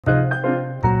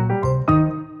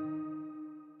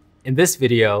In this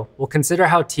video, we'll consider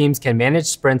how teams can manage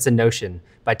sprints in Notion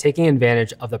by taking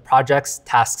advantage of the projects,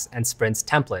 tasks, and sprints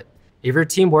template. If your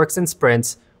team works in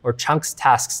sprints or chunks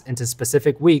tasks into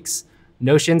specific weeks,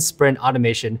 Notion's sprint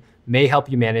automation may help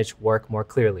you manage work more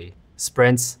clearly.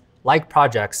 Sprints, like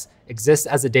projects, exist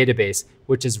as a database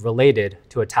which is related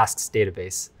to a tasks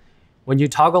database. When you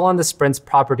toggle on the sprints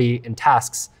property in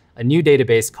tasks, a new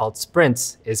database called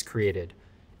sprints is created,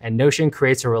 and Notion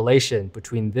creates a relation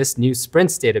between this new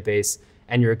sprints database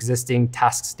and your existing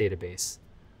tasks database.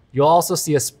 You'll also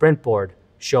see a sprint board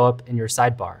show up in your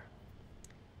sidebar.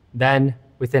 Then,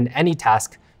 within any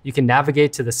task, you can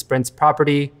navigate to the sprints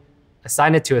property,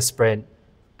 assign it to a sprint,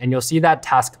 and you'll see that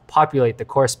task populate the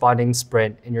corresponding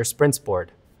sprint in your sprints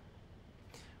board.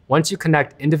 Once you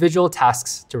connect individual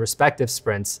tasks to respective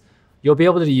sprints, you'll be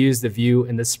able to use the view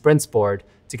in the sprints board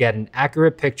to get an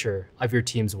accurate picture of your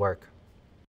team's work.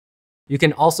 You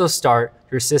can also start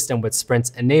your system with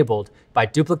sprints enabled by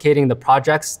duplicating the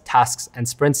projects, tasks, and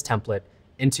sprints template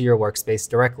into your workspace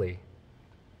directly.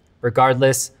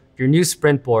 Regardless, your new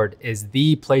sprint board is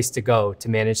the place to go to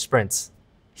manage sprints.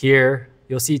 Here,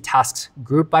 you'll see tasks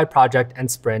grouped by project and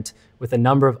sprint with a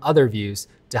number of other views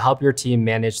to help your team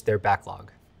manage their backlog.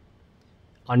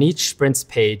 On each sprints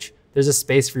page, there's a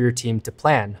space for your team to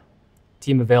plan,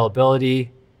 team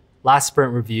availability, last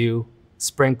sprint review,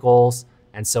 sprint goals,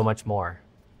 and so much more.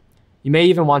 You may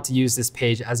even want to use this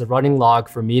page as a running log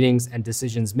for meetings and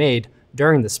decisions made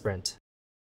during the sprint.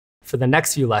 For the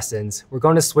next few lessons, we're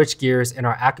going to switch gears in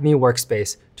our Acme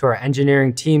workspace to our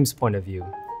engineering team's point of view.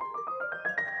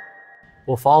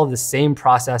 We'll follow the same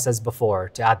process as before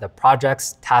to add the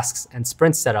projects, tasks, and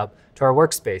sprints setup to our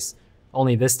workspace,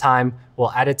 only this time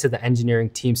we'll add it to the engineering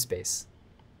team space.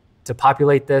 To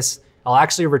populate this, I'll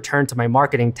actually return to my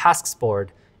marketing tasks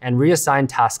board and reassign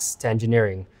tasks to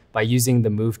engineering by using the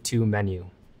Move To menu.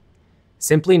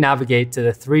 Simply navigate to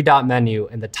the three-dot menu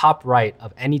in the top right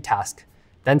of any task,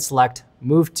 then select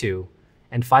Move To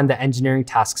and find the engineering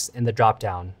tasks in the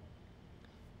drop-down.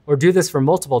 Or do this for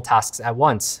multiple tasks at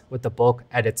once with the Bulk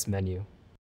Edits menu.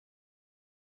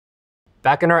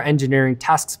 Back in our engineering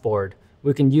tasks board,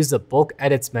 we can use the Bulk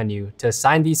Edits menu to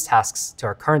assign these tasks to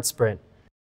our current sprint.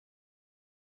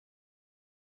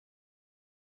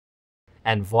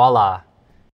 And voila!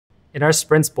 In our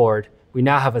sprints board, we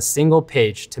now have a single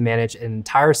page to manage an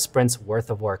entire sprint's worth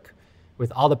of work,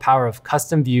 with all the power of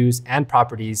custom views and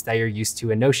properties that you're used to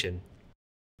in Notion.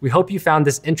 We hope you found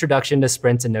this introduction to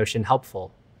sprints in Notion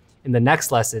helpful. In the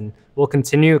next lesson, we'll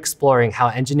continue exploring how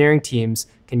engineering teams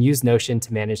can use Notion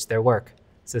to manage their work.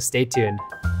 So stay tuned.